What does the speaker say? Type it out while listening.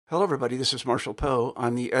Hello, everybody. This is Marshall Poe.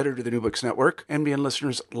 I'm the editor of the New Books Network. NBN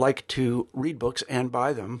listeners like to read books and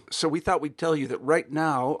buy them. So we thought we'd tell you that right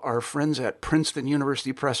now, our friends at Princeton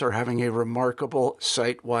University Press are having a remarkable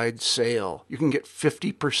site-wide sale. You can get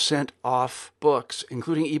 50% off books,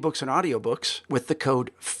 including ebooks and audiobooks, with the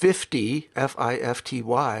code 50,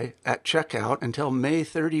 F-I-F-T-Y, at checkout until May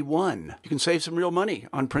 31. You can save some real money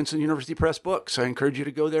on Princeton University Press books. I encourage you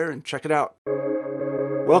to go there and check it out.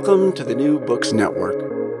 Welcome to the New Books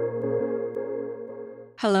Network.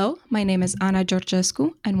 Hello, my name is Ana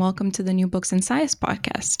Georgescu, and welcome to the New Books in Science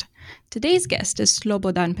podcast. Today's guest is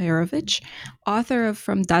Slobodan Perovic, author of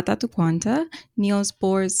From Data to Quanta, Niels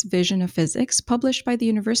Bohr's Vision of Physics, published by the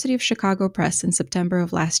University of Chicago Press in September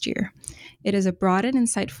of last year. It is a broad and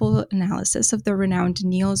insightful analysis of the renowned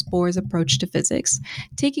Niels Bohr's approach to physics,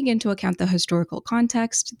 taking into account the historical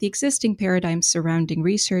context, the existing paradigms surrounding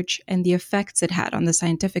research, and the effects it had on the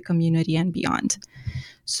scientific community and beyond.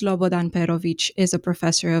 Slobodan Perovic is a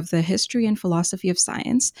professor of the History and Philosophy of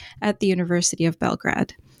Science at the University of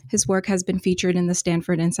Belgrade. His work has been featured in the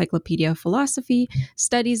Stanford Encyclopedia of Philosophy,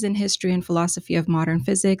 Studies in History and Philosophy of Modern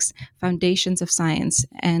Physics, Foundations of Science,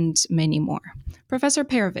 and many more. Professor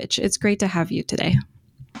Perovic, it's great to have you today.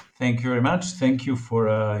 Thank you very much. Thank you for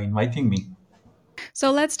inviting me.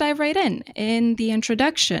 So let's dive right in. In the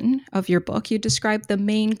introduction of your book, you describe the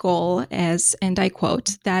main goal as, and I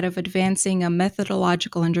quote, that of advancing a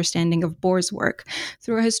methodological understanding of Bohr's work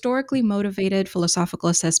through a historically motivated philosophical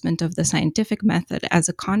assessment of the scientific method as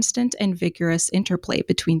a constant and vigorous interplay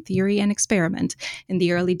between theory and experiment in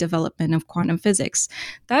the early development of quantum physics.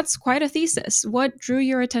 That's quite a thesis. What drew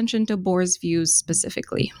your attention to Bohr's views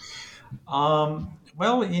specifically?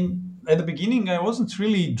 Well, at the beginning, I wasn't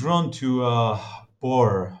really drawn to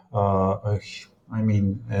Bohr.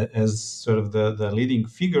 As sort of the leading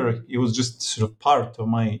figure, it was just sort of part of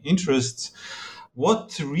my interests.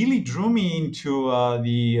 What really drew me into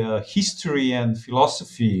the history and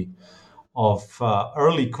philosophy of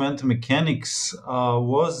early quantum mechanics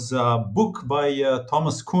was a book by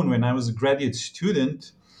Thomas Kuhn when I was a graduate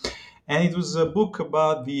student. And it was a book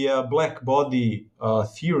about the black body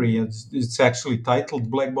theory. It's actually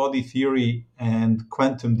titled Black Body Theory and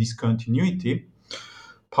Quantum Discontinuity,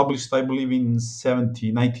 published, I believe, in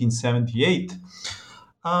 1978.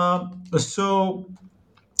 So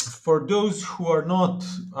for those who are not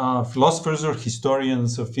philosophers or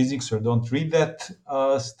historians of physics or don't read that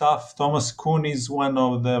stuff, Thomas Kuhn is one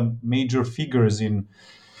of the major figures in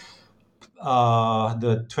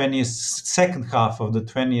the second half of the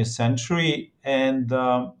 20th century, and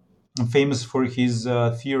famous for his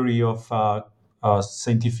theory of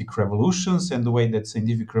scientific revolutions and the way that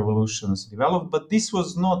scientific revolutions developed. But this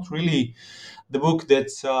was not really the book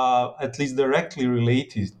that's at least directly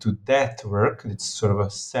related to that work. It's sort of a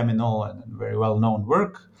seminal and very well-known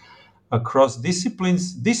work across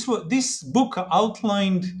disciplines. This book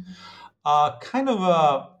outlined kind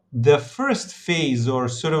of the first phase, or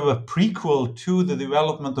sort of a prequel to the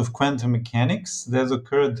development of quantum mechanics that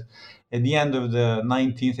occurred at the end of the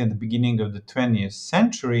 19th and the beginning of the 20th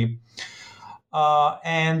century.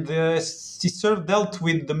 It sort of dealt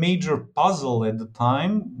with the major puzzle at the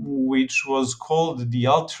time, which was called the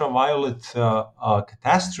ultraviolet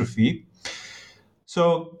catastrophe.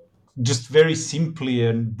 So just very simply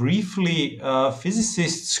and briefly,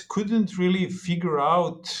 physicists couldn't really figure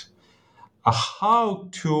out how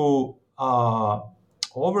to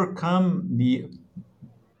overcome the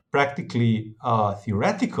practically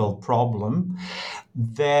theoretical problem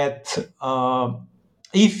that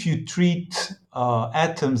if you treat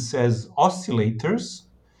atoms as oscillators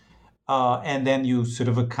and then you sort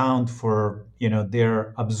of account for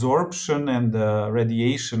their absorption and the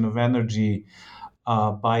radiation of energy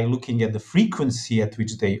by looking at the frequency at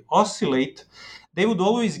which they oscillate, they would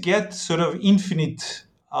always get sort of infinite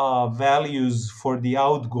values for the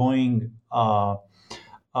outgoing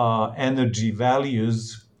energy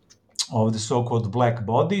values of the so-called black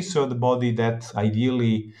body. So the body that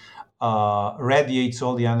ideally radiates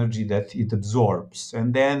all the energy that it absorbs.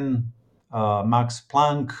 And then Max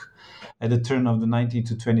Planck, at the turn of the 19th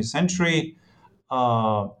to 20th century,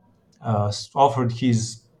 offered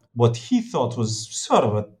what he thought was sort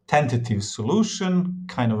of a tentative solution,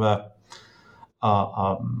 kind of a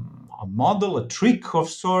model, a trick of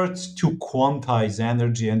sorts to quantize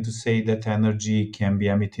energy and to say that energy can be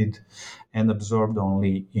emitted and absorbed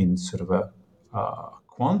only in sort of a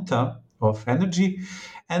quanta of energy.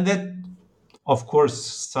 And that, of course,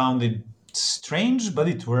 sounded strange, but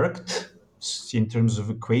it worked in terms of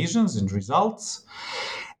equations and results.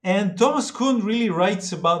 And Thomas Kuhn really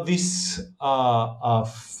writes about this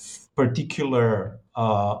particular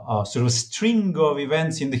sort of a string of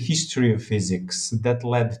events in the history of physics that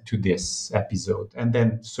led to this episode, and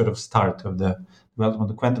then sort of start of the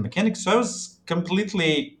development of quantum mechanics. So I was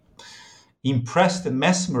completely impressed and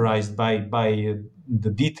mesmerized by the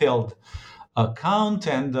detailed account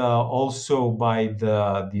and also by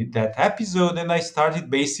that episode, and I started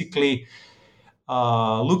basically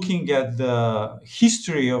looking at the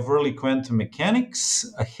history of early quantum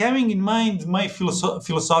mechanics, having in mind my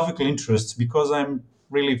philosophical interests, because I'm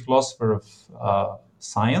really a philosopher of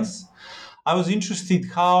science. I was interested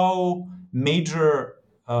how major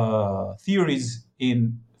theories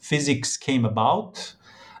in physics came about,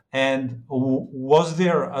 and was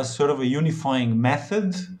there a sort of a unifying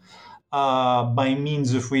method by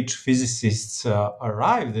means of which physicists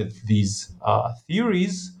arrived at these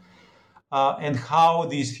theories, and how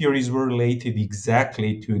these theories were related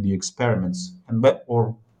exactly to the experiments,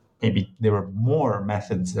 or maybe there were more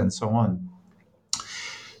methods and so on.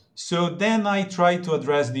 So then I try to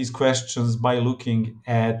address these questions by looking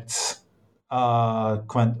at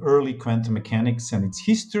early quantum mechanics and its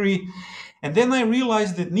history. And then I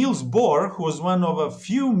realized that Niels Bohr, who was one of a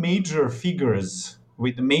few major figures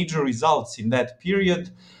with major results in that period,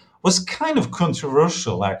 was kind of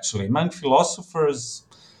controversial, actually, among philosophers,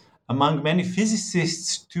 among many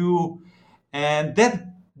physicists too. And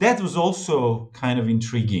that was also kind of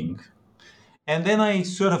intriguing. And then I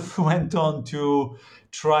sort of went on to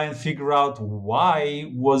try and figure out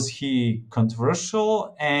why was he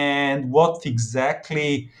controversial and what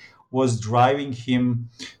exactly was driving him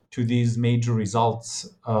to these major results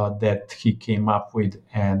that he came up with,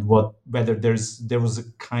 and whether there was a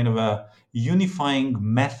kind of a unifying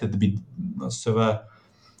method, so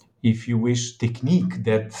if you wish, technique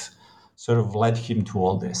that sort of led him to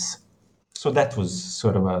all this. So that was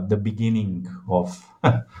sort of the beginning of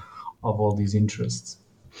of all these interests.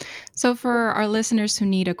 So for our listeners who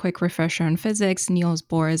need a quick refresher on physics, Niels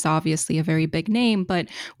Bohr is obviously a very big name, but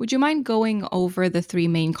would you mind going over the three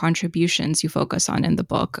main contributions you focus on in the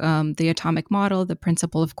book? The atomic model, the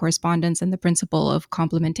principle of correspondence, and the principle of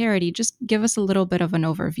complementarity. Just give us a little bit of an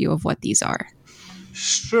overview of what these are.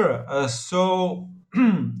 Sure. So,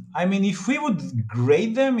 I mean, if we would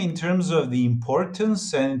grade them in terms of the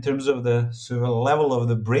importance and in terms of the sort of level of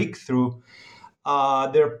the breakthrough,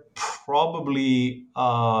 they're probably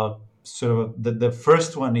sort of the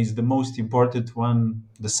first one is the most important one.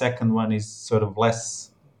 The second one is sort of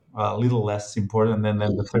a little less important, and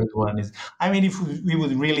then the third one is. I mean, if we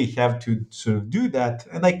would really have to sort of do that,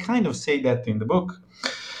 and I kind of say that in the book.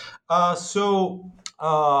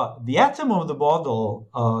 The atom of the model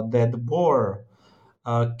that Bohr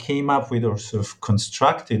came up with or sort of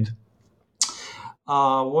constructed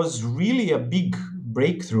was really a big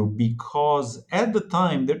breakthrough, because at the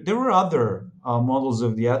time there were other models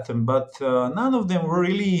of the atom, but none of them were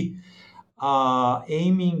really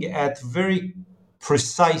aiming at very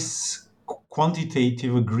precise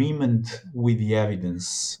quantitative agreement with the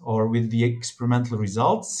evidence or with the experimental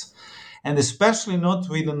results, and especially not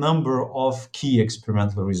with a number of key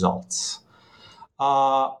experimental results.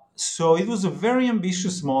 So it was a very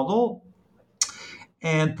ambitious model.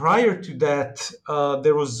 And prior to that,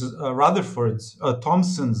 there was Rutherford's,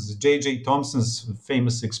 J.J. Thomson's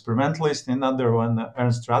famous experimentalist, and another one,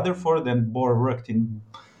 Ernst Rutherford, and Bohr worked in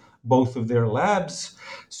both of their labs.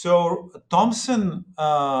 So Thomson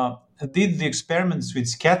did the experiments with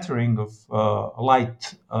scattering of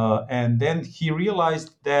light, and then he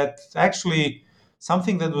realized that actually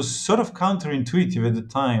something that was sort of counterintuitive at the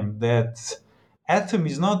time, that atom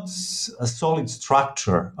is not a solid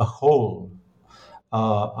structure, a whole,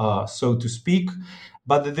 so to speak,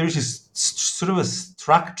 but that there's sort of a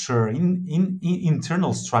structure,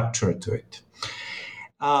 internal structure to it,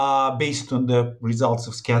 based on the results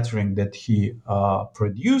of scattering that he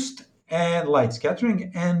produced, and light scattering.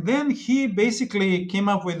 And then he basically came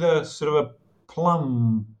up with a sort of a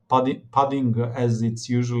plum pudding, as it's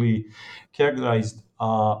usually characterized,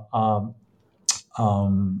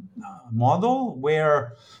 model,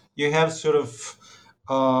 where you have sort of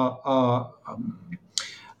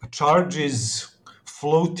charges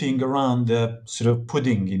floating around the sort of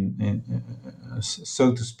pudding,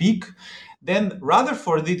 so to speak. Then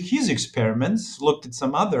Rutherford did his experiments, looked at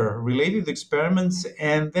some other related experiments,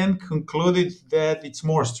 and then concluded that it's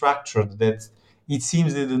more structured, that it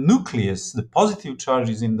seems that the nucleus, the positive charge,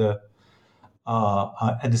 is in the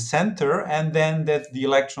at the center, and then that the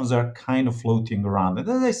electrons are kind of floating around. And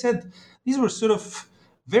as I said, these were sort of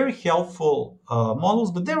very helpful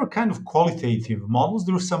models, but they were kind of qualitative models.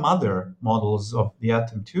 There were some other models of the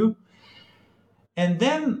atom too. And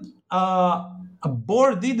then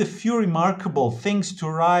Bohr did a few remarkable things to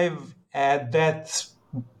arrive at that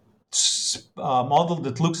model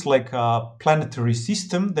that looks like a planetary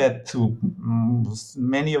system that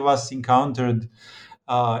many of us encountered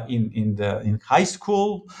in high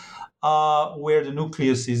school, where the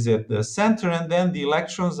nucleus is at the center, and then the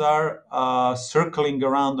electrons are circling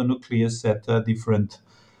around the nucleus at different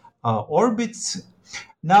orbits.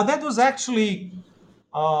 Now, that was actually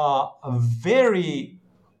a very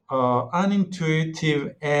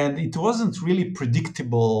unintuitive, and it wasn't really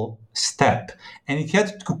predictable step, and it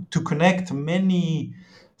had to connect many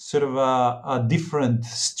sort of different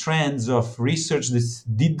strands of research that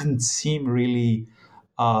didn't seem really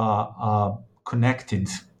connected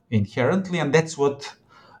inherently, and that's what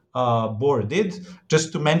Bohr did.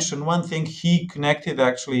 Just to mention one thing, he connected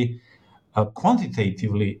actually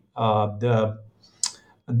quantitatively the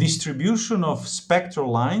distribution of spectral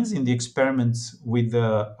lines in the experiments with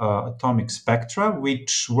the atomic spectra,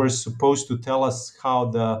 which were supposed to tell us how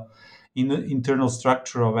the internal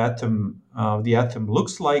structure of the atom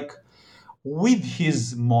looks like, with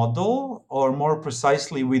his model, or more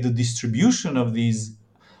precisely with the distribution of these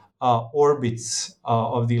orbits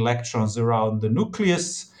of the electrons around the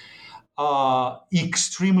nucleus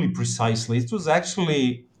extremely precisely. It was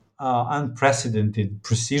actually unprecedented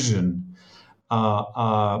precision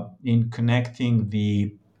in connecting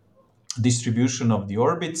the distribution of the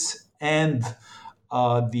orbits and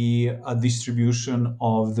the distribution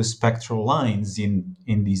of the spectral lines in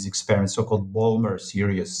these experiments, so-called Balmer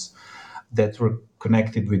series, that were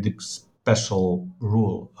connected with the special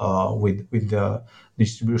rule with the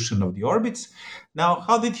distribution of the orbits. Now,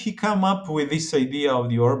 how did he come up with this idea of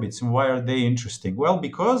the orbits, and why are they interesting? Well,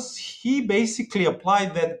 because he basically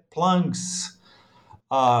applied that Planck's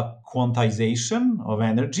quantization of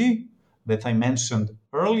energy that I mentioned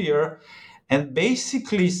earlier, and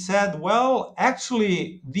basically said, well,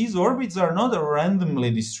 actually, these orbits are not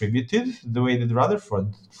randomly distributed the way that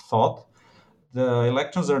Rutherford thought. The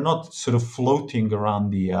electrons are not sort of floating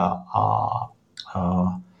around the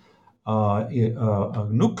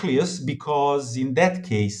nucleus, because in that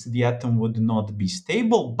case, the atom would not be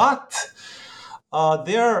stable, but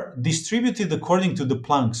they're distributed according to the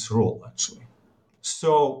Planck's rule, actually.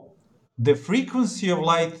 So the frequency of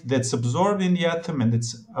light that's absorbed in the atom and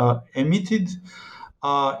it's emitted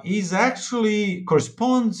is actually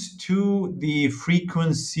corresponds to the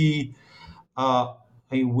frequency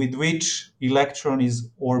with which electron is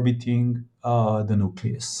orbiting the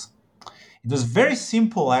nucleus. It was very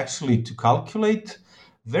simple, actually, to calculate.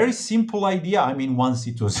 Very simple idea. I mean, once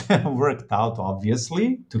it was worked out,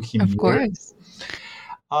 obviously, took him years. Of course.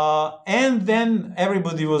 And then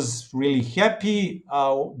everybody was really happy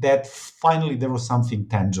that finally there was something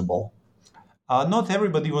tangible. Not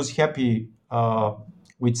everybody was happy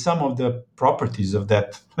with some of the properties of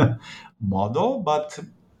that model, but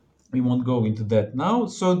we won't go into that now.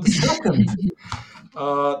 So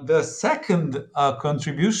the second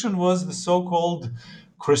contribution was the so-called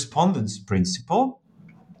correspondence principle.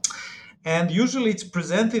 And usually it's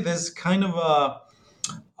presented as kind of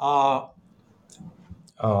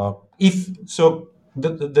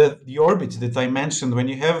the orbits that I mentioned, when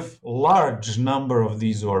you have large number of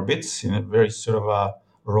these orbits in a very sort of a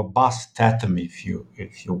robust atom, if you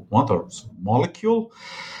want, or molecule,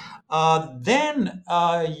 then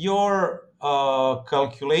your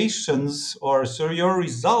calculations, or your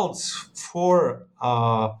results for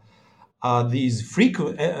these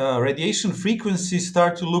radiation frequencies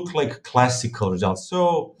start to look like classical results.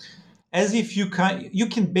 So, as if you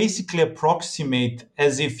can basically approximate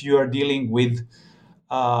as if you are dealing with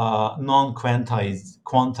quantized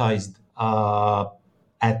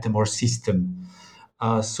atom or system,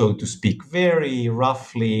 so to speak, very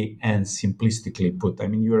roughly and simplistically put. I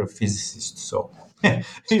mean, you're a physicist, so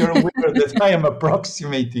you're aware that I am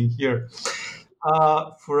approximating here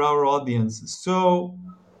for our audience. So,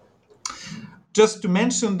 just to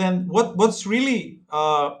mention then, what's really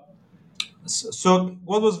so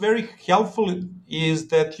what was very helpful is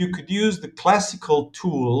that you could use the classical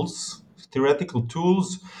tools, theoretical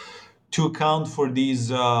tools, to account for these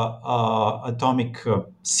atomic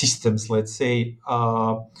systems, let's say,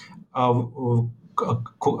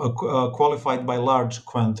 qualified by large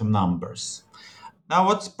quantum numbers. Now,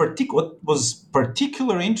 what was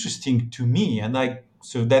particularly interesting to me, and I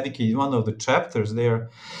sort of dedicated one of the chapters there,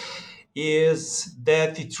 is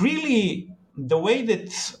that it really, the way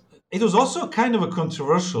that it was also kind of a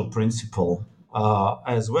controversial principle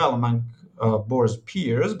as well among Bohr's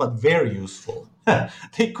peers, but very useful.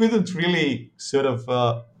 They couldn't really sort of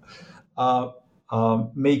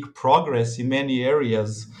make progress in many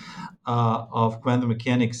areas of quantum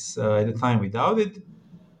mechanics at the time without it.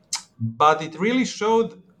 But it really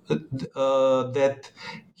showed that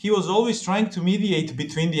he was always trying to mediate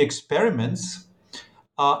between the experiments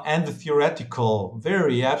and the theoretical,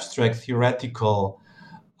 very abstract theoretical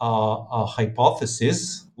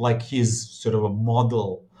hypothesis, like his sort of a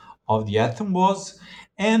model of the atom was,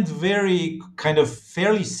 and very kind of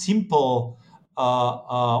fairly simple,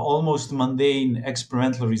 almost mundane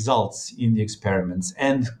experimental results in the experiments.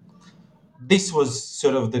 And this was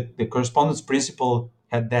sort of the correspondence principle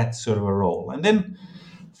had that sort of a role. And then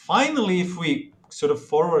finally, if we sort of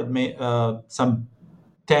forward some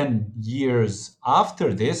 10 years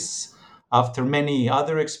after this, after many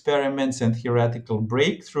other experiments and theoretical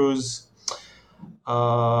breakthroughs,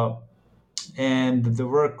 and the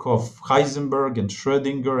work of Heisenberg and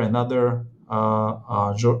Schrödinger and other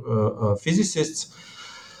physicists,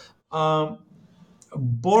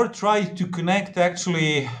 Bohr tried to connect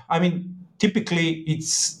actually, I mean, typically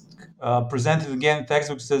it's presented again in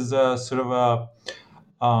textbooks as a sort of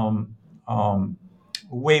a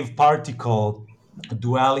wave particle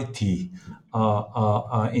duality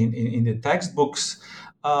in the textbooks.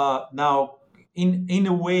 Now, in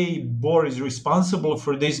a way, Bohr is responsible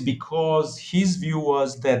for this because his view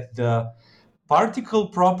was that the particle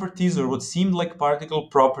properties, or what seemed like particle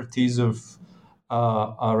properties of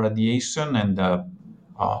radiation and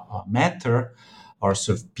matter, or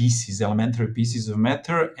sort of pieces, elementary pieces of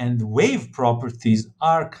matter, and wave properties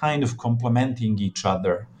are kind of complementing each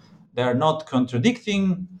other. They are not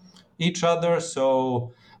contradicting each other.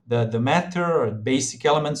 So the matter, or basic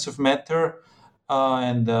elements of matter,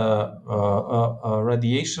 and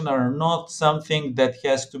radiation are not something that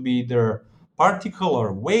has to be either particle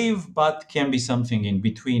or wave, but can be something in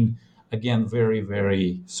between. Again, very,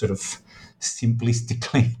 very sort of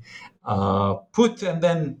simplistically put. And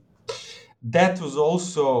then that was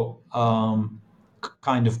also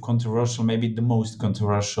kind of controversial, maybe the most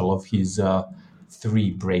controversial of his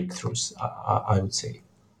three breakthroughs, I would say.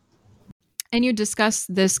 And you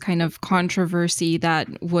discussed this kind of controversy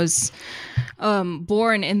that was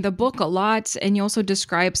born in the book a lot. And you also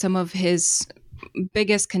describe some of his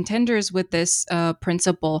biggest contenders with this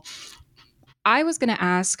principle. I was going to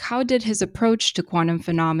ask, how did his approach to quantum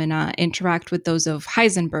phenomena interact with those of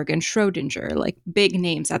Heisenberg and Schrödinger, like big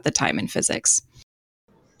names at the time in physics?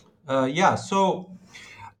 So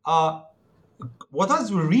what I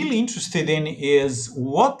was really interested in is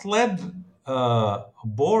what led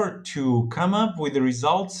Bohr to come up with the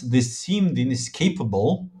results that seemed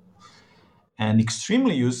inescapable and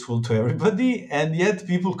extremely useful to everybody, and yet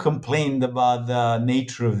people complained about the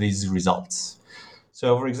nature of these results.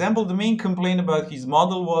 So, for example, the main complaint about his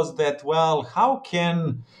model was that, well, how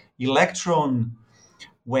can electron,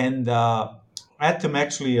 when the atom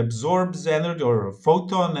actually absorbs energy or a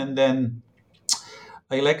photon, and then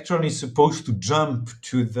an electron is supposed to jump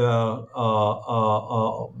to the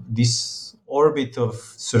this orbit of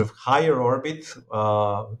sort of higher orbit,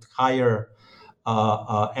 higher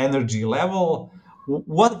energy level.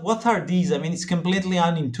 What are these? I mean, it's completely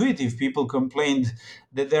unintuitive. People complained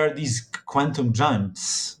that there are these quantum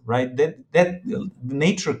jumps, right? That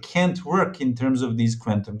nature can't work in terms of these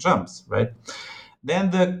quantum jumps, right?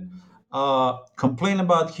 Then the complaint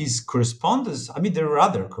about his correspondence. I mean, there are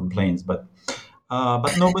other complaints, but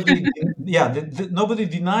nobody, nobody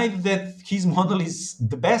denied that his model is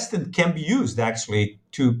the best and can be used actually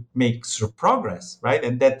to make sort of progress, right?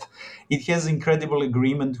 And that it has incredible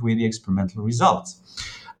agreement with the experimental results.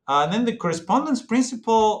 And then the correspondence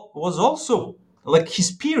principle was also, like,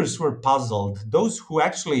 his peers were puzzled. Those who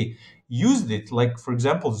actually used it, like, for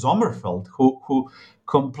example, Sommerfeld, who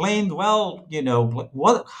complained, well,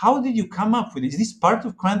 what? How did you come up with it? Is this part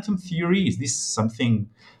of quantum theory? Is this something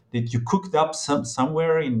that you cooked up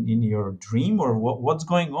somewhere in your dream, or what's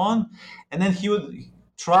going on? And then he would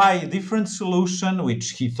try a different solution,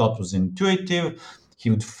 which he thought was intuitive. He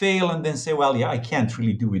would fail and then say, well, yeah, I can't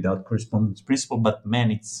really do without correspondence principle, but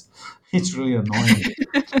man, it's really annoying.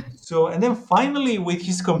 So, and then finally, with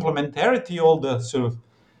his complementarity, all the sort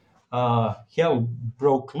of hell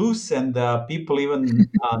broke loose, and people even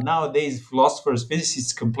nowadays, philosophers,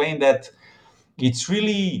 physicists complain that it's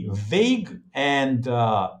really vague and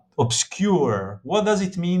obscure. What does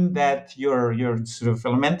it mean that your sort of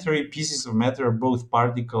elementary pieces of matter are both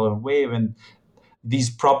particle and wave, and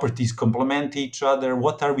these properties complement each other?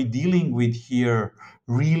 What are we dealing with here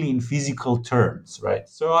really in physical terms, right?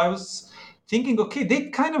 So I was thinking, okay, they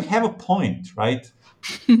kind of have a point, right?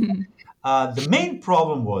 The main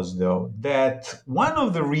problem was, though, that one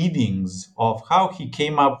of the readings of how he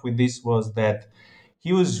came up with this was that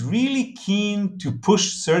he was really keen to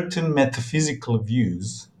push certain metaphysical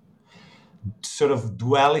views, sort of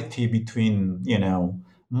duality between,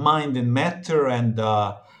 mind and matter, and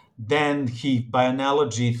Then he, by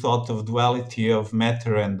analogy, thought of duality of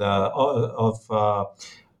matter and of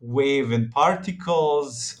waves and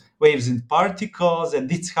particles, and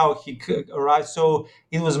that's how he arrived. So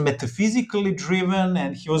it was metaphysically driven,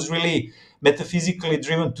 and he was really metaphysically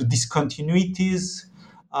driven to discontinuities,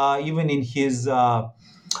 even in his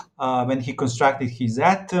when he constructed his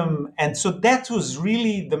atom. And so that was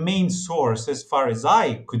really the main source, as far as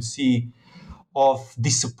I could see, of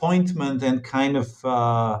disappointment and kind of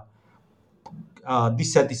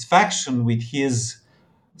dissatisfaction with his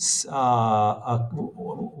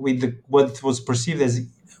what was perceived as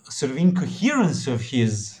sort of incoherence of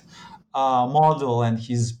his model and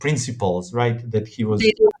his principles, right? That he was.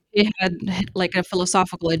 They had like a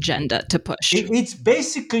philosophical agenda to push. It's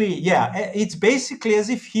basically as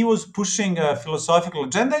if he was pushing a philosophical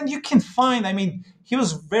agenda, and you can find. I mean, he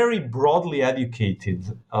was very broadly educated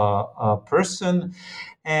person,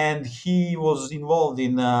 and he was involved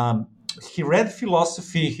in. He read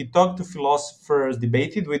philosophy. He talked to philosophers,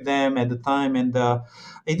 debated with them at the time, and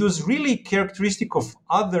it was really characteristic of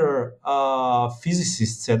other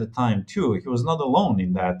physicists at the time too. He was not alone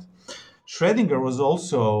in that. Schrödinger was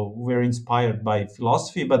also very inspired by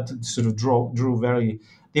philosophy, but sort of drew very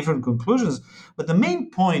different conclusions. But the main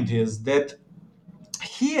point is that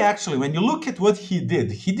he actually, when you look at what he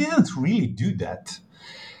didn't really do that.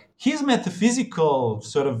 His metaphysical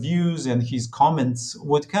sort of views and his comments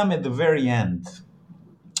would come at the very end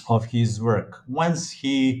of his work, once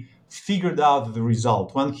he figured out the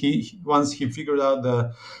result, once he figured out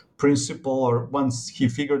the principle, or once he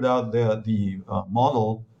figured out the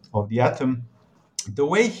model of the atom. The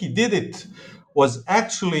way he did it was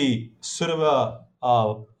actually sort of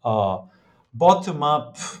a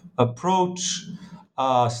bottom-up approach,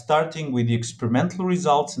 starting with the experimental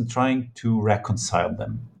results and trying to reconcile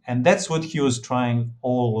them. And that's what he was trying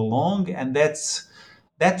all along. And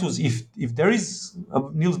that was, if there is a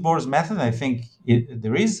Niels Bohr's method, I think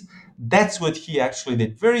there is, that's what he actually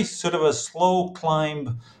did. Very sort of a slow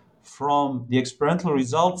climb from the experimental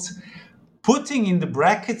results, putting in the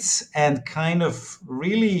brackets and kind of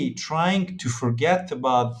really trying to forget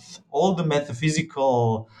about all the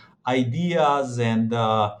metaphysical ideas and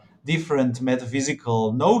different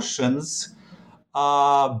metaphysical notions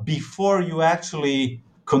before you actually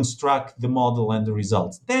construct the model and the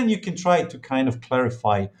results. Then you can try to kind of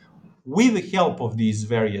clarify with the help of these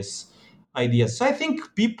various ideas. So I think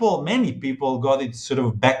many people got it sort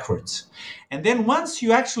of backwards. And then once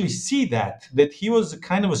you actually see that he was a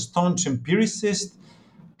kind of a staunch empiricist,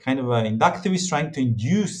 kind of an inductivist, trying to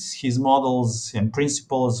induce his models and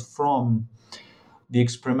principles from the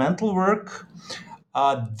experimental work,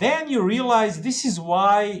 then you realize this is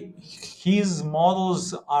why his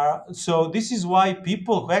models are. So this is why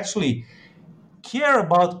people who actually care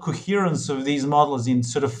about coherence of these models in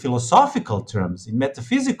sort of philosophical terms, in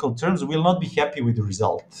metaphysical terms, will not be happy with the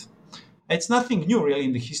result. It's nothing new really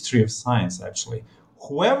in the history of science, actually.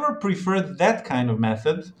 Whoever preferred that kind of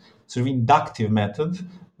method, sort of inductive method,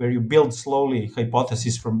 where you build slowly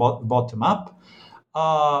hypotheses from bottom up,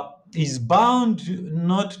 is bound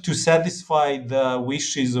not to satisfy the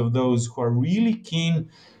wishes of those who are really keen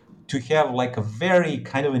to have like a very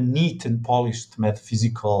kind of a neat and polished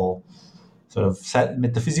metaphysical, sort of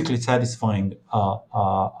metaphysically satisfying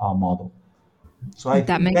model. So I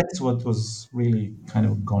think that's what was really kind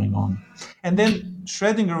of going on. And then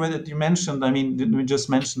Schrödinger, that you mentioned, I mean, we just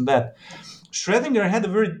mentioned that Schrödinger had a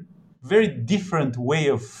very, very different way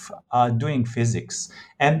of doing physics.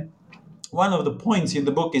 And one of the points in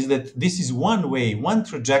the book is that this is one way, one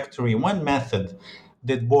trajectory, one method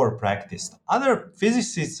that Bohr practiced. Other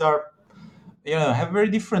physicists have very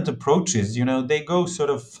different approaches. They go sort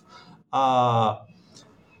of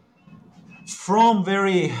from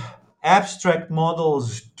very abstract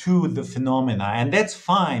models to the phenomena, and that's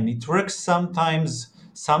fine. It works sometimes.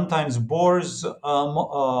 Sometimes Bohr's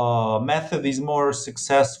method is more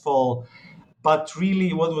successful. But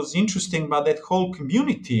really, what was interesting about that whole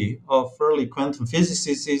community of early quantum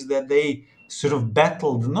physicists is that they sort of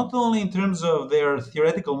battled not only in terms of their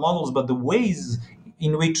theoretical models, but the ways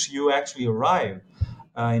in which you actually arrive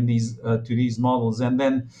to these models. And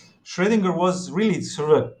then Schrödinger was really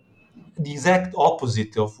sort of the exact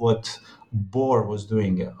opposite of what Bohr was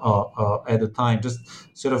doing at the time, just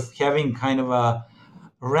sort of having kind of a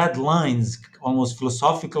red lines, almost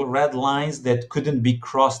philosophical red lines that couldn't be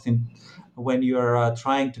crossed when you're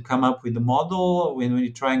trying to come up with a model, when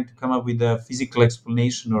you're trying to come up with a physical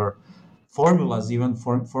explanation or formulas, even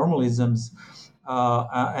formalisms.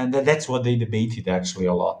 And that's what they debated actually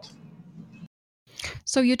a lot.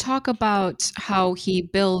 So you talk about how he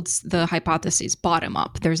builds the hypotheses bottom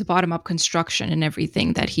up. There's a bottom up construction in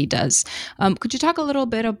everything that he does. Could you talk a little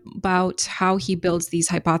bit about how he builds these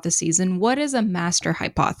hypotheses and what is a master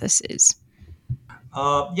hypothesis?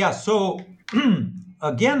 So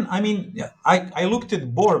again, I mean, I looked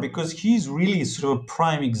at Bohr because he's really sort of a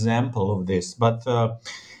prime example of this. But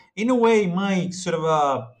in a way, my sort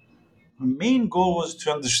of main goal was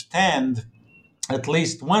to understand at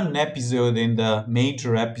least one episode in the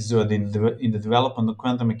major episode in the development of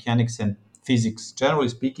quantum mechanics and physics, generally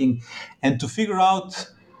speaking, and to figure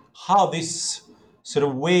out how this sort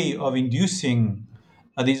of way of inducing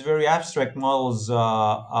these very abstract models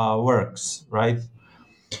works, right?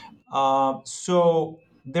 So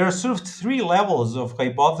there are sort of three levels of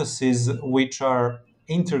hypotheses which are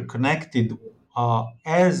interconnected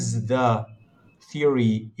as the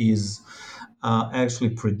theory is actually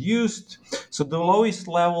produced. So the lowest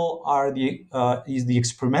level is the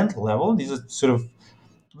experimental level. These are sort of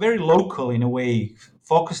very local in a way,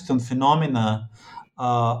 focused on phenomena,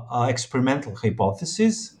 experimental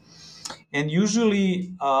hypotheses. And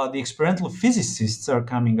usually the experimental physicists are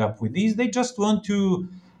coming up with these. They just want to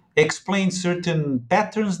explain certain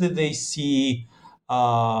patterns that they see.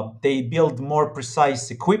 They build more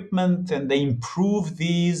precise equipment and they improve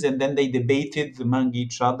these, and then they debate it among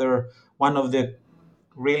each other. One of the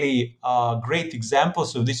really great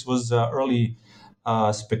examples of this was early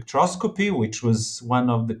spectroscopy, which was one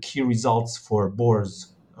of the key results for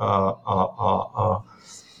Bohr's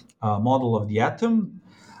model of the atom.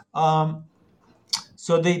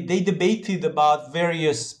 So they debated about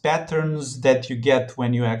various patterns that you get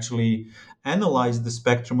when you actually analyze the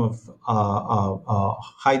spectrum of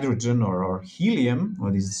hydrogen or helium,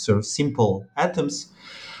 or these sort of simple atoms.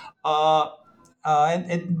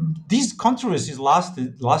 And these controversies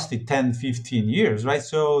lasted 10, 15 years, right?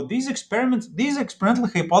 So these experimental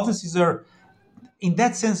hypotheses are, in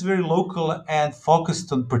that sense, very local and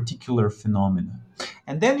focused on particular phenomena.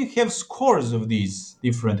 And then you have scores of these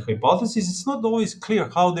different hypotheses. It's not always clear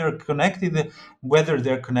how they're connected, whether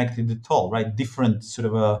they're connected at all, right? Different sort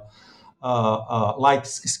of light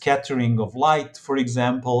scattering of light, for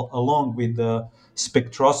example, along with the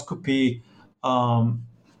spectroscopy,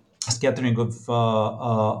 scattering of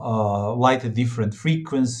light at different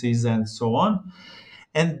frequencies, and so on.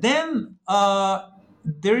 And then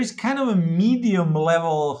there is kind of a medium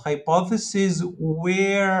level hypothesis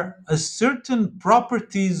where certain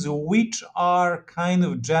properties which are kind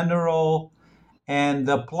of general and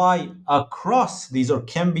apply across these, or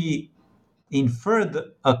can be inferred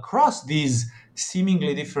across these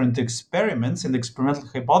seemingly different experiments and experimental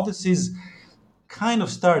hypotheses, kind of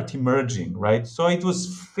start emerging, right? So it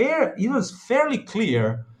was fairly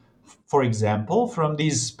clear, for example, from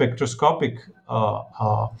these spectroscopic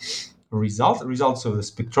results of the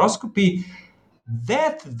spectroscopy,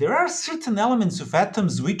 that there are certain elements of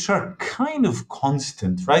atoms which are kind of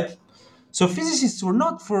constant, right? So physicists were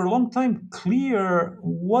not for a long time clear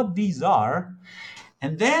what these are,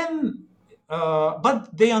 and then but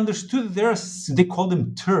they understood they call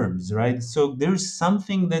them terms, right? So there's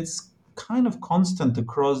something that's kind of constant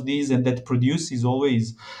across these and that produces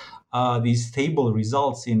always these stable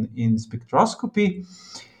results in spectroscopy.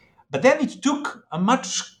 But then it took a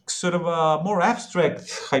much sort of a more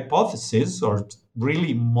abstract hypothesis, or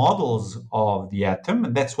really models of the atom,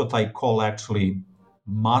 and that's what I call actually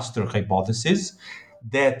master hypothesis,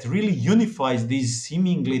 that really unifies these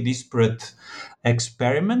seemingly disparate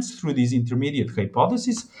experiments through these intermediate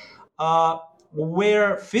hypotheses,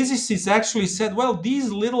 where physicists actually said, well, these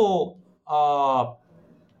little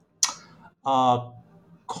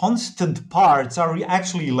constant parts are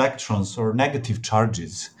actually electrons or negative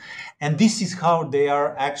charges. And this is how they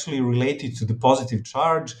are actually related to the positive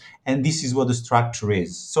charge, and this is what the structure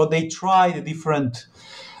is. So they tried different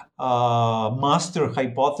master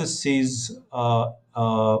hypotheses,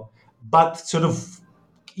 but sort of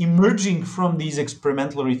emerging from these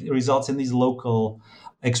experimental results and these local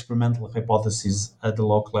experimental hypotheses at the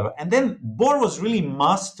local level. And then Bohr was really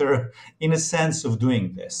master in a sense of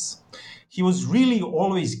doing this. He was really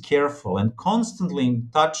always careful and constantly in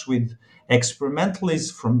touch with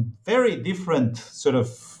experimentalists from very different sort of,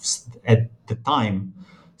 at the time,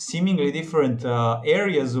 seemingly different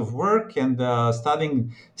areas of work, and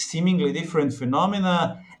studying seemingly different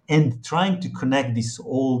phenomena and trying to connect this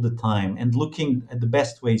all the time and looking at the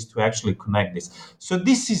best ways to actually connect this. So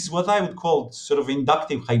this is what I would call sort of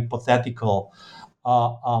inductive hypothetical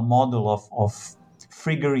model of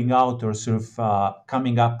figuring out, or sort of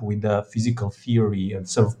coming up with a physical theory and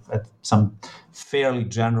sort of at some fairly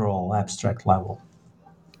general abstract level.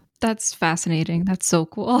 That's fascinating. That's so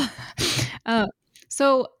cool.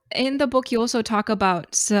 So in the book, you also talk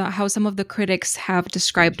about how some of the critics have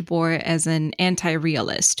described Bohr as an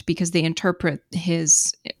anti-realist because they interpret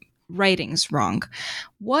his writings wrong.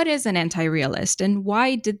 What is an anti-realist, and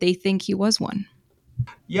why did they think he was one?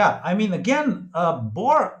 Yeah, I mean, again,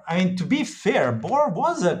 Bohr, I mean, to be fair, Bohr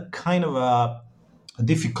was a kind of a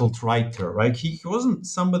difficult writer, right? He wasn't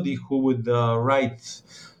somebody who would write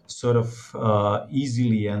sort of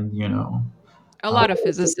easily and, A lot of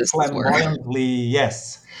physicists were. flamboyantly,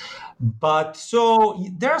 yes. But so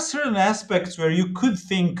there are certain aspects where you could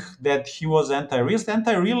think that he was anti-realist.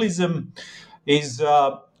 Anti-realism is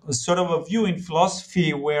sort of a view in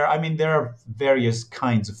philosophy where, I mean, there are various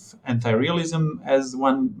kinds of anti-realism, as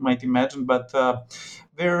one might imagine, but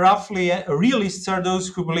very roughly, realists are those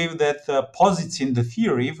who believe that posits in the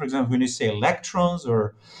theory, for example, when you say electrons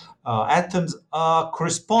or atoms,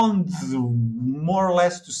 correspond more or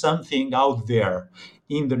less to something out there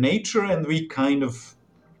in the nature, and we kind of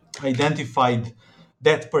identified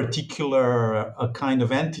that particular kind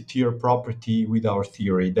of entity or property with our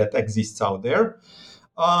theory that exists out there.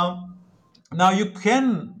 Now, you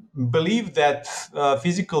can believe that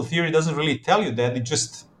physical theory doesn't really tell you that. It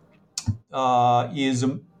just is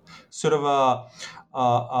sort of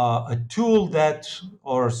a tool that,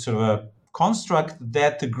 or sort of a construct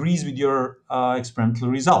that agrees with your experimental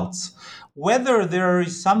results. Whether there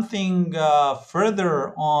is something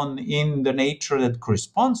further on in the nature that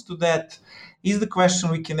corresponds to that is the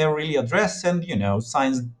question we can never really address. And,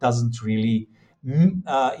 science doesn't really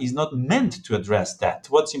is not meant to address that.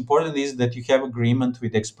 What's important is that you have agreement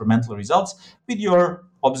with experimental results, with your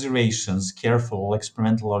observations, careful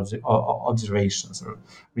experimental observations or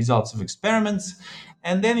results of experiments.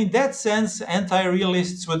 And then in that sense,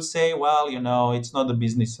 anti-realists would say, well, it's not the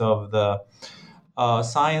business of the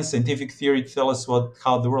science, scientific theory to tell us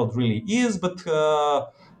how the world really is, but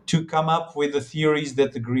to come up with the theories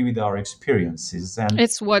that agree with our experiences. And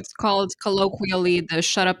it's what's called colloquially the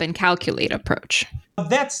shut up and calculate approach.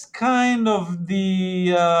 That's kind of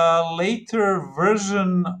the later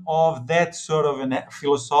version of that sort of a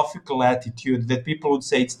philosophical attitude that people would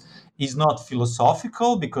say is not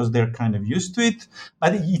philosophical because they're kind of used to it,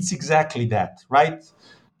 but it's exactly that, right?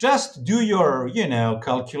 Just do your,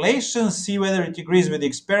 calculations, see whether it agrees with the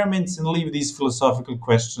experiments, and leave these philosophical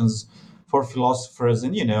questions for philosophers,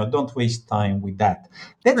 and don't waste time with that.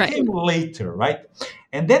 That Right. came later, right?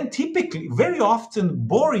 And then typically, very often,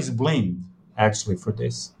 Bohr is blamed actually for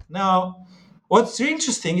this. Now, what's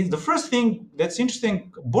interesting is the first thing that's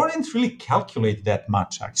interesting, Bohr didn't really calculate that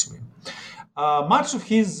much actually. Much of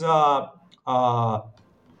his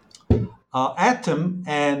atom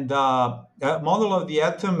and model of the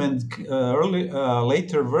atom and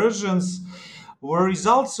later versions were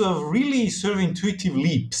results of really sort of intuitive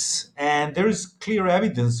leaps. And there is clear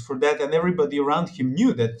evidence for that. And everybody around him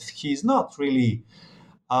knew that he's not really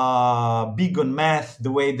big on math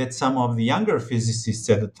the way that some of the younger physicists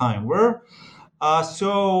at the time were.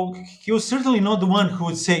 So he was certainly not the one who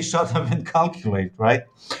would say, shut up and calculate, right?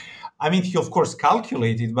 I mean, he of course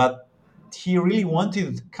calculated, but he really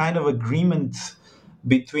wanted kind of agreement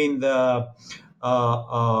between the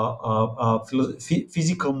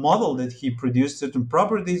physical model that he produced, certain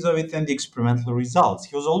properties of it, and the experimental results.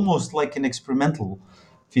 He was almost like an experimental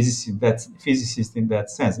physicist in that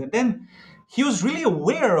sense. And then he was really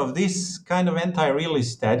aware of this kind of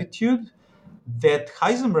anti-realist attitude that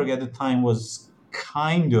Heisenberg at the time was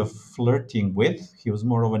kind of flirting with. He was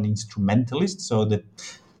more of an instrumentalist, so that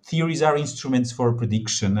theories are instruments for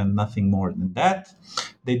prediction and nothing more than that.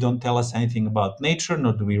 They don't tell us anything about nature,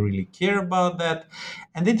 nor do we really care about that.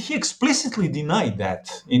 And then he explicitly denied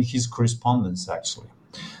that in his correspondence, actually.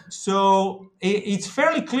 So it's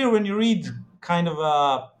fairly clear when you read kind of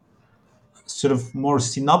sort of more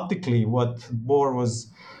synoptically what Bohr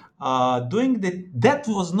was doing, that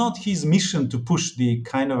was not his mission to push the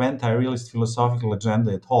kind of anti-realist philosophical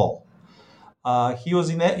agenda at all. He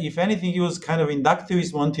was, if anything, he was kind of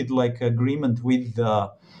inductivist, wanted like agreement with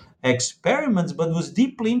the experiments, but was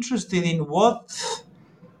deeply interested in what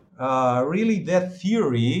really that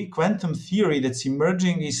theory, quantum theory that's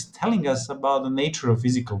emerging, is telling us about the nature of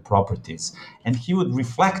physical properties. And he would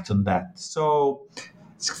reflect on that. So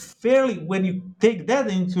it's fairly, when you take that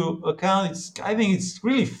into account, I think it's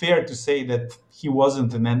really fair to say that he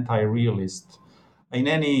wasn't an anti-realist in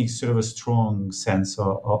any sort of a strong sense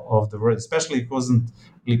of the word, especially if it wasn't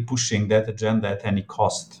really pushing that agenda at any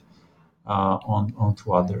cost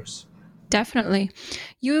onto others. Definitely.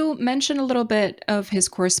 You mentioned a little bit of his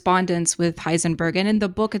correspondence with Heisenberg, and in the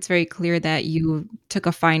book, it's very clear that you took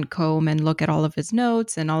a fine comb and look at all of his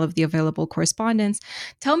notes and all of the available correspondence.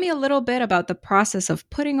 Tell me a little bit about the process of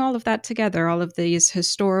putting all of that together, all of these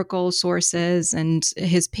historical sources and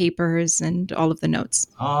his papers and all of the notes.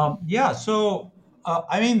 Yeah, so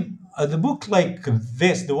the book like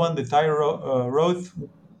this, the one that I wrote,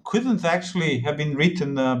 couldn't actually have been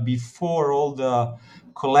written before all the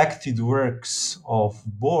collected works of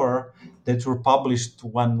Bohr that were published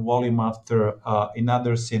one volume after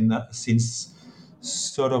another since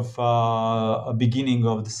sort of a beginning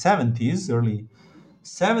of the 70s, early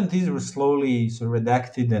 70s were slowly sort of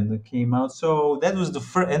redacted and came out. So that was the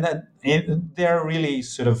first, and they're really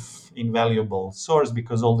sort of invaluable source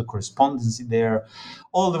because all the correspondence there,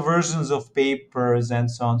 all the versions of papers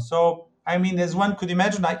and so on. So, I mean, as one could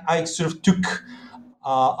imagine, I sort of took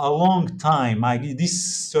a long time. I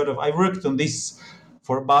worked on this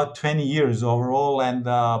for about 20 years overall and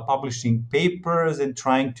publishing papers and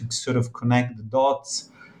trying to sort of connect the dots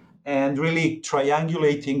and really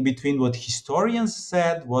triangulating between what historians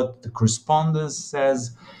said, what the correspondence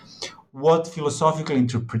says, what philosophical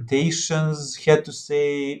interpretations he had to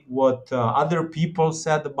say, what other people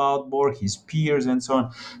said about Bohr, his peers, and so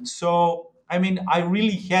on. So, I mean, I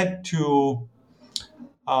really had to,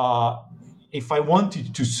 if I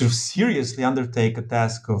wanted to sort of seriously undertake a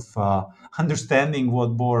task of understanding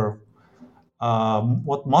what Bohr,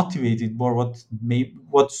 what motivated Bohr,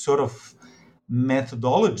 what sort of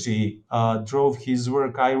methodology drove his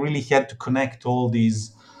work, I really had to connect all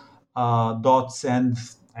these dots. And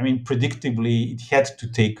I mean, predictably, it had to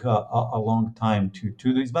take a long time to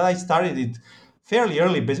do this. But I started it fairly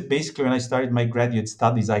early. Basically, when I started my graduate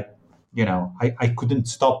studies, I couldn't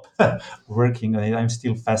stop working on it. I'm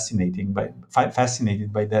still fascinated by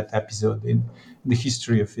that episode in the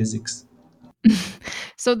history of physics.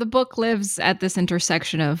 So the book lives at this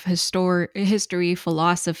intersection of history,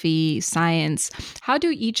 philosophy, science. How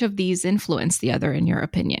do each of these influence the other, in your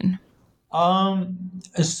opinion?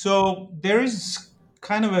 So there is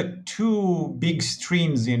kind of two big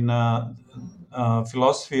streams in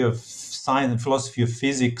philosophy of science and philosophy of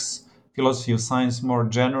physics, philosophy of science more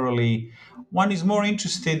generally. One is more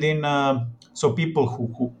interested in, so people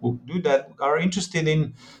who do that are interested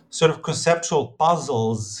in sort of conceptual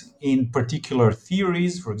puzzles in particular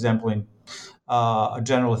theories, for example, in a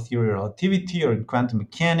general theory of relativity or in quantum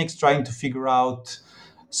mechanics, trying to figure out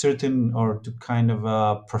certain or to kind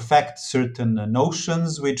of perfect certain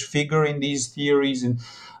notions which figure in these theories. And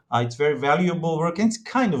it's very valuable work, and it's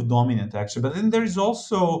kind of dominant actually. But then there is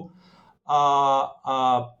also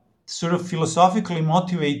sort of philosophically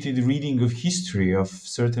motivated reading of history of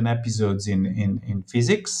certain episodes in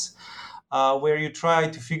physics, where you try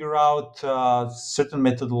to figure out certain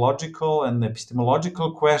methodological and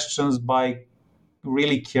epistemological questions by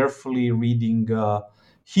really carefully reading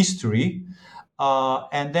history.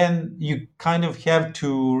 And then you kind of have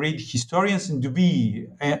to read historians and to be,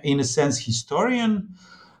 in a sense, historian,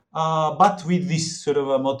 but with this sort of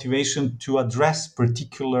a motivation to address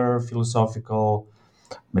particular philosophical,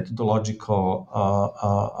 methodological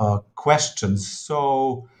questions.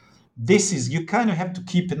 So you kind of have to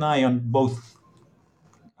keep an eye on both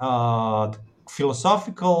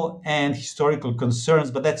philosophical and historical concerns,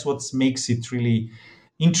 but that's what makes it really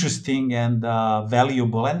interesting and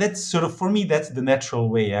valuable. And that's sort of, for me, that's the natural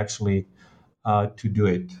way actually to do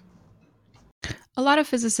it. A lot of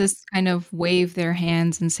physicists kind of wave their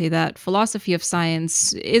hands and say that philosophy of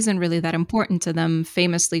science isn't really that important to them.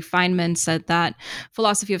 Famously, Feynman said that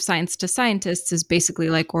philosophy of science to scientists is basically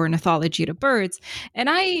like ornithology to birds. And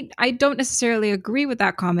I don't necessarily agree with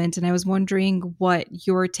that comment. And I was wondering what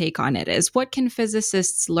your take on it is. What can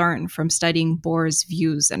physicists learn from studying Bohr's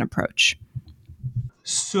views and approach?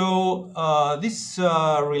 So this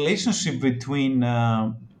relationship between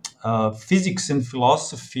physics and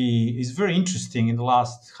philosophy is very interesting in the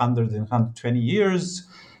last 100 and 120 years.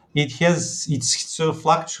 It sort of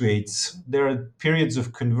fluctuates. There are periods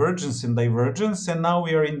of convergence and divergence, and now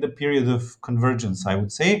we are in the period of convergence, I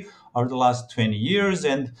would say, over the last 20 years.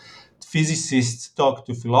 And physicists talk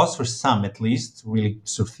to philosophers, some at least, really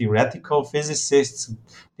sort of theoretical physicists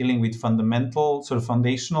dealing with fundamental, sort of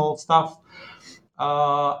foundational stuff.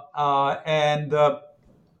 And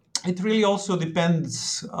it really also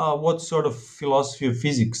depends what sort of philosophy of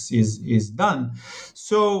physics is done.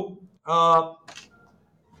 So,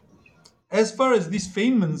 as far as this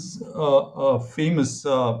famous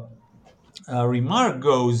remark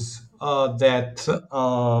goes, that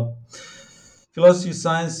philosophy of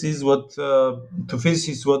science is what to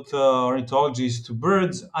physics is what ornithology is to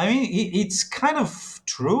birds. I mean, it's kind of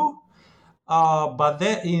true. But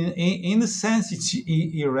that, in a sense, it's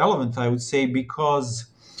irrelevant, I would say, because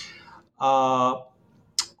uh,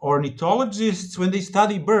 ornithologists, when they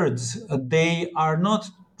study birds, they are not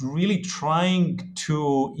really trying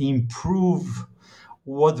to improve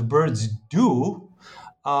what birds do,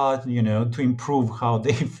 to improve how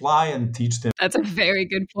they fly and teach them That's a very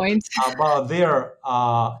good point. about their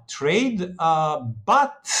trade,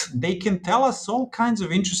 but they can tell us all kinds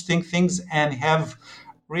of interesting things and have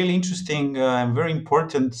really interesting and very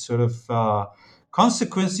important sort of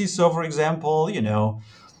consequences. So, for example,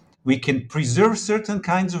 we can preserve certain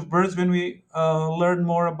kinds of birds when we learn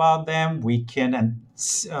more about them. We can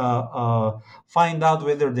find out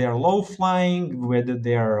whether they are low flying, whether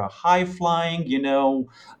they are high flying,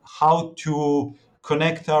 how to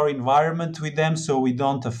connect our environment with them so we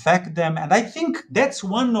don't affect them. And I think that's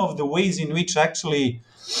one of the ways in which actually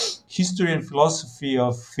history and philosophy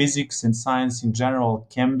of physics and science in general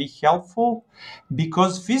can be helpful,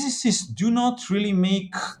 because physicists do not really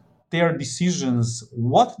make their decisions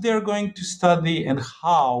what they're going to study and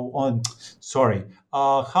how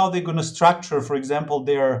they're going to structure, for example,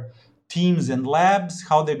 their teams and labs,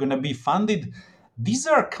 how they're going to be funded. These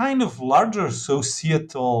are kind of larger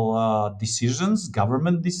societal decisions,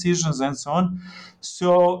 government decisions, and so on.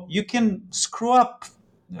 So you can screw up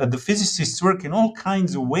the physicists' work in all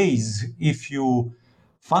kinds of ways if you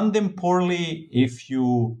fund them poorly, if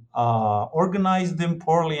you organize them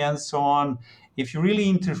poorly, and so on, if you really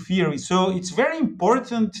interfere. So it's very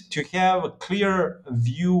important to have a clear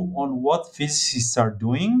view on what physicists are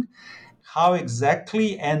doing, how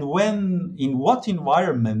exactly, and when, in what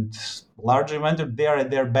environment, large environment, they are at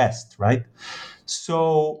their best, right?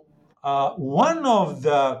 So one of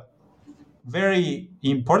the very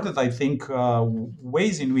important, I think,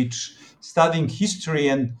 ways in which studying history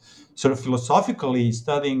and sort of philosophically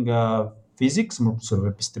studying physics, more sort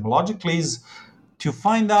of epistemologically, is to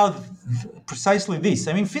find out precisely this.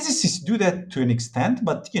 I mean, physicists do that to an extent,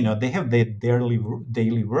 but they have their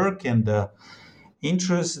daily work and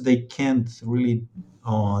interests. They can't really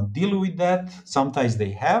deal with that. Sometimes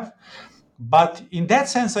they have. But in that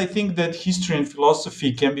sense, I think that history and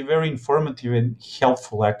philosophy can be very informative and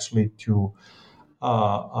helpful, actually, to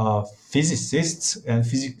physicists and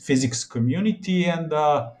physics community. And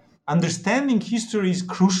understanding history is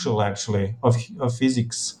crucial, actually, of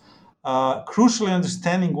physics. Crucially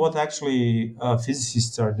understanding what actually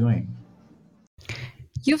physicists are doing.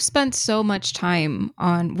 You've spent so much time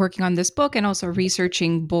on working on this book and also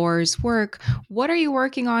researching Bohr's work. What are you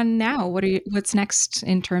working on now? What's next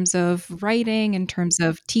in terms of writing, in terms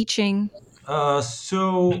of teaching? I've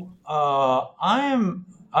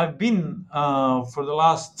been for the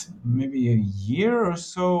last maybe a year or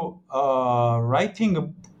so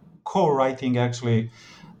co-writing actually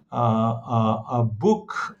a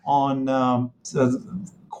book on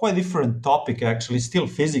quite different topic, actually, still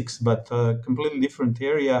physics, but a completely different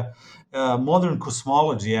area. Modern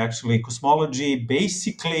cosmology, actually. Cosmology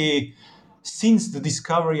basically, since the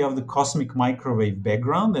discovery of the cosmic microwave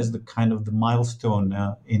background as the kind of the milestone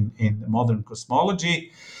in modern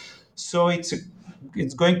cosmology. So it's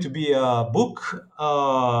going to be a book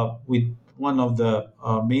with one of the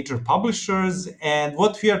major publishers. And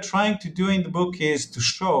what we are trying to do in the book is to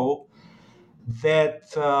show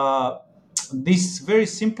that this very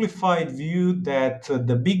simplified view that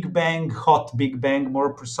the Big Bang, hot Big Bang,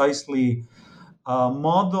 more precisely,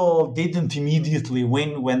 model didn't immediately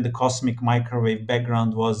win when the cosmic microwave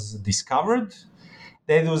background was discovered.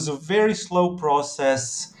 That was a very slow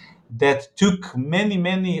process that took many,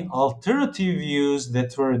 many alternative views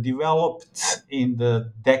that were developed in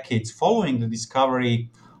the decades following the discovery,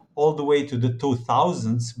 all the way to the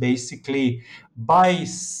 2000s, basically, by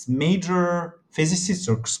major physicists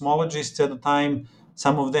or cosmologists at the time.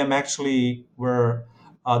 Some of them actually were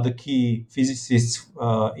the key physicists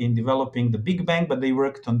in developing the Big Bang, but they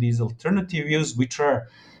worked on these alternative views, which are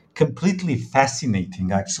completely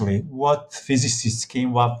fascinating, actually. What physicists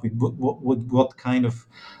came up with, what kind of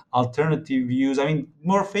alternative views. I mean,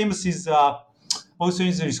 more famous is also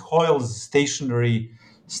is Hoyle's stationary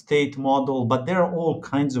state model, but there are all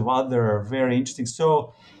kinds of other very interesting.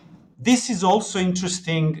 So this is also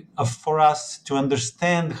interesting for us to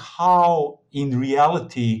understand how, in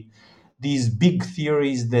reality, these big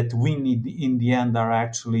theories that we need in the end are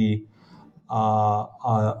actually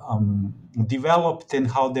developed,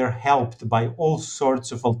 and how they're helped by all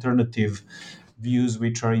sorts of alternative views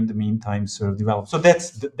which are in the meantime sort of developed. So that's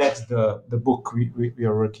the book we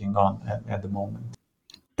are working on at the moment.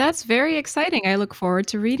 That's very exciting. I look forward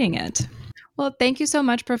to reading it. Well, thank you so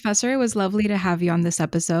much, Professor. It was lovely to have you on this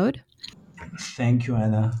episode. Thank you,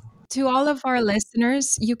 Anna. To all of our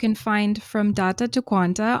listeners, you can find From Data to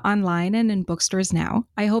Quanta online and in bookstores now.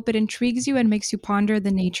 I hope it intrigues you and makes you ponder the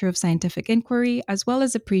nature of scientific inquiry, as well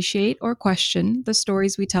as appreciate or question the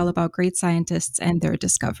stories we tell about great scientists and their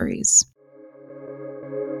discoveries.